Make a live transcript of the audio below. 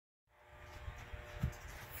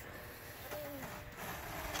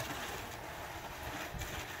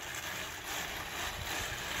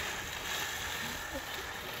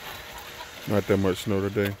Not that much snow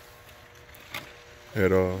today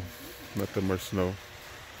at all. Not that much snow.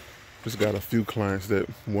 Just got a few clients that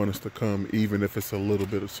want us to come even if it's a little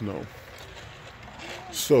bit of snow.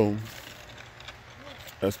 So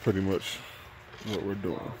that's pretty much what we're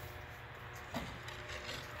doing.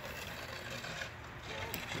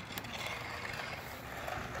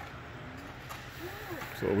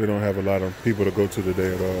 So we don't have a lot of people to go to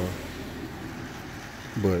today at all.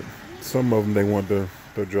 But some of them, they want the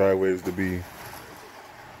driveways to be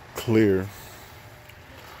clear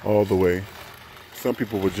all the way. Some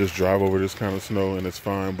people would just drive over this kind of snow and it's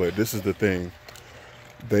fine, but this is the thing.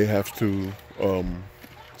 They have to,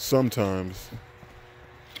 sometimes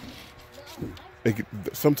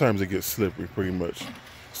it gets slippery pretty much.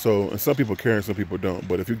 So, and some people care and some people don't.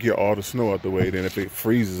 But if you get all the snow out the way, then if it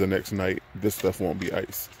freezes the next night, this stuff won't be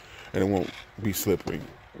ice and it won't be slippery.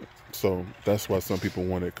 So that's why some people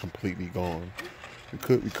want it completely gone. We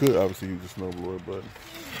could obviously use a snowblower, but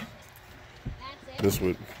this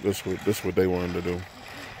what they wanted to do.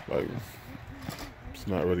 Like, it's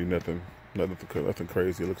not really nothing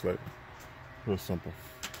crazy. It looks like real simple.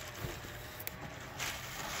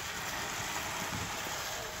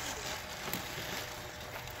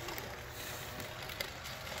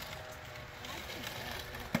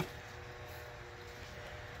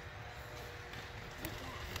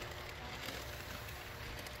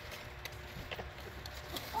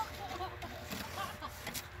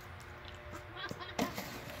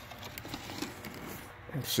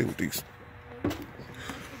 Let's see what these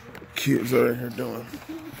kids are in here doing.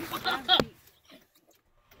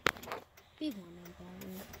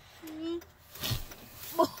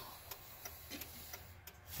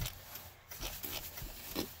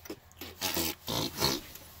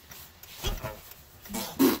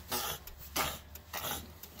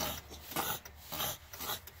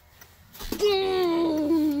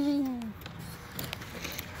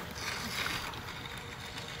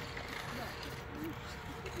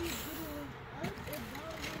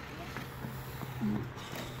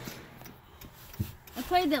 I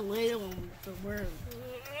played that later one with the word.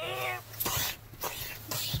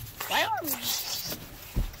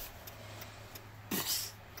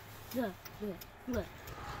 Look.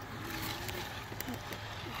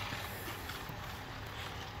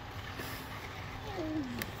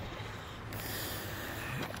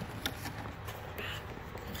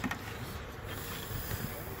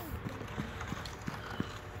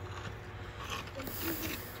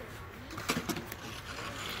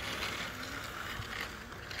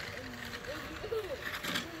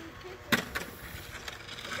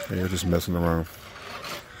 And you're just messing around.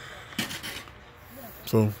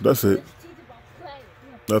 So that's it.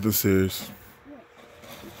 Nothing serious.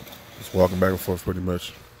 Just walking back and forth pretty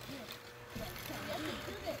much.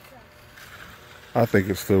 I think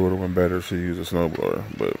it still would have been better if she used a snowblower,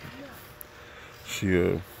 but she's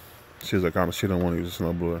like, she don't want to use a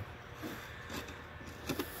snowblower.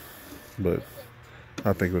 But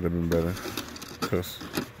I think it would have been better because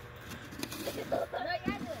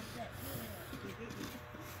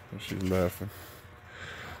she's laughing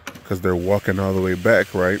because they're walking all the way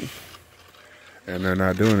back, right? And they're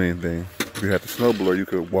not doing anything. If you had the snowblower, you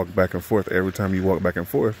could walk back and forth. Every time you walk back and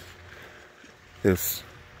forth, it's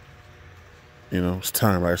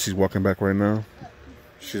time. Like, she's walking back right now,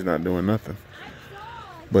 she's not doing nothing.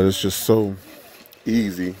 But it's just so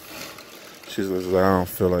easy. She's like, I don't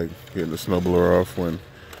feel like getting the snowblower off when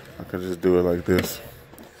I can just do it like this.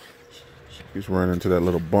 She's running into that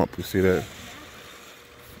little bump. You see that?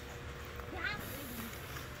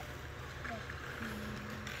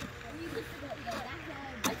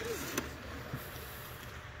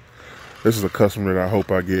 This is a customer that I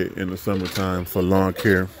hope I get in the summertime for lawn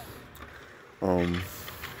care.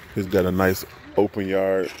 He's got a nice open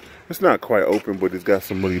yard. It's not quite open, but it's got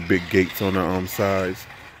some really big gates on the sides.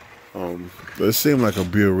 It seemed like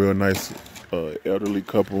be a real nice elderly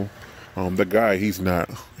couple. The guy, he's not.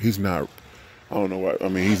 I don't know what. I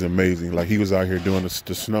mean, he's amazing. Like, he was out here doing the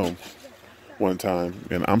snow one time,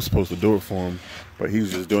 and I'm supposed to do it for him, but he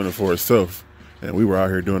was just doing it for himself. And we were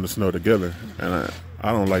out here doing the snow together. And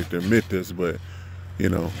I don't like to admit this, but he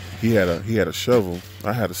had a shovel.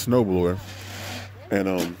 I had a snowblower,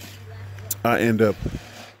 and I end up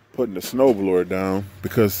putting the snowblower down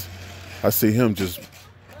because I see him just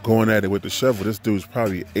going at it with the shovel. This dude's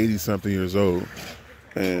probably 80-something years old,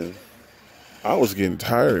 and I was getting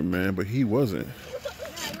tired, man, but he wasn't.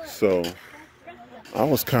 So I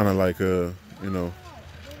was kind of like,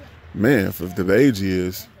 man, for the age he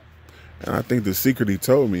is. And I think the secret he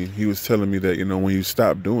told me, he was telling me that, when you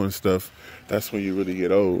stop doing stuff, that's when you really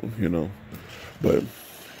get old, But,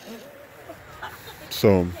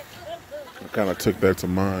 so, I kind of took that to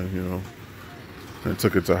mind, you know, and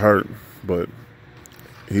took it to heart. But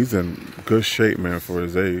he's in good shape, man, for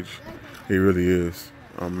his age. He really is.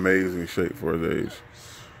 Amazing shape for his age.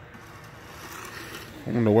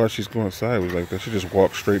 I don't know why she's going sideways like that. She just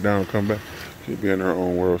walk straight down and come back. She'd be in her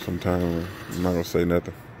own world sometime. I'm not going to say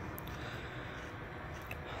nothing.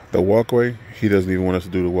 The walkway, he doesn't even want us to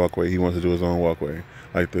do the walkway. He wants to do his own walkway.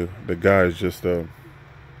 Like the guy is just,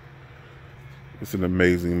 it's an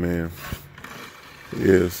amazing man. He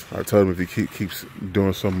is. I told him if he keeps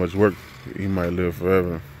doing so much work, he might live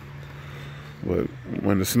forever. But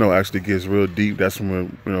when the snow actually gets real deep, that's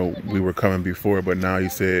when, you know, we were coming before. But now he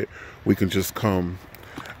said we can just come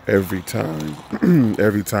every time,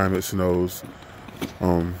 every time it snows.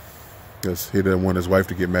 Because he didn't want his wife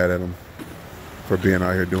to get mad at him for being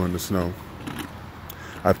out here doing the snow.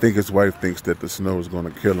 I think his wife thinks that the snow is going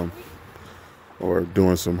to kill him or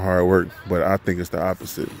doing some hard work, but I think it's the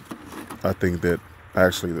opposite. I think that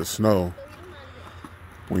actually the snow,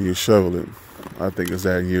 when you shovel it, I think it's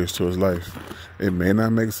adding years to his life. It may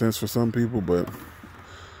not make sense for some people, but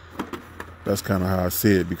that's kind of how I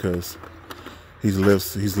see it, because he's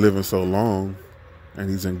living so long and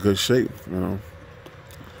he's in good shape, you know.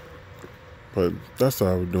 But that's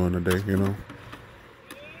all we're doing today, you know.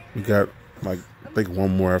 We got like I think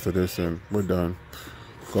one more after this and we're done.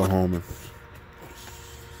 Go home and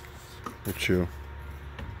we'll chill.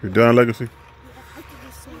 You done, Legacy?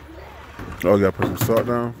 Oh, you gotta put some salt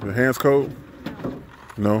down? Your hands cold?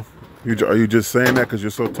 No? Are you just saying that because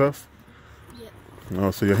you're so tough? Yeah.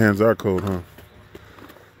 Oh, so your hands are cold, huh?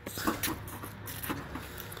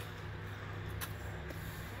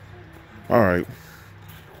 Alright.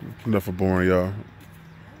 Enough of boring y'all.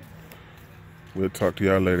 We'll talk to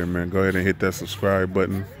y'all later, man. Go ahead and hit that subscribe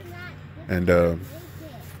button. And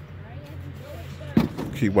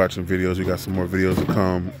keep watching videos. We got some more videos to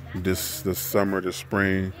come this summer, this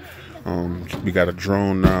spring. We got a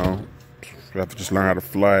drone now. We have to just learn how to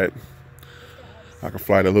fly it. I can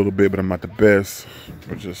fly it a little bit, but I'm not the best.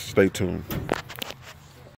 But just stay tuned.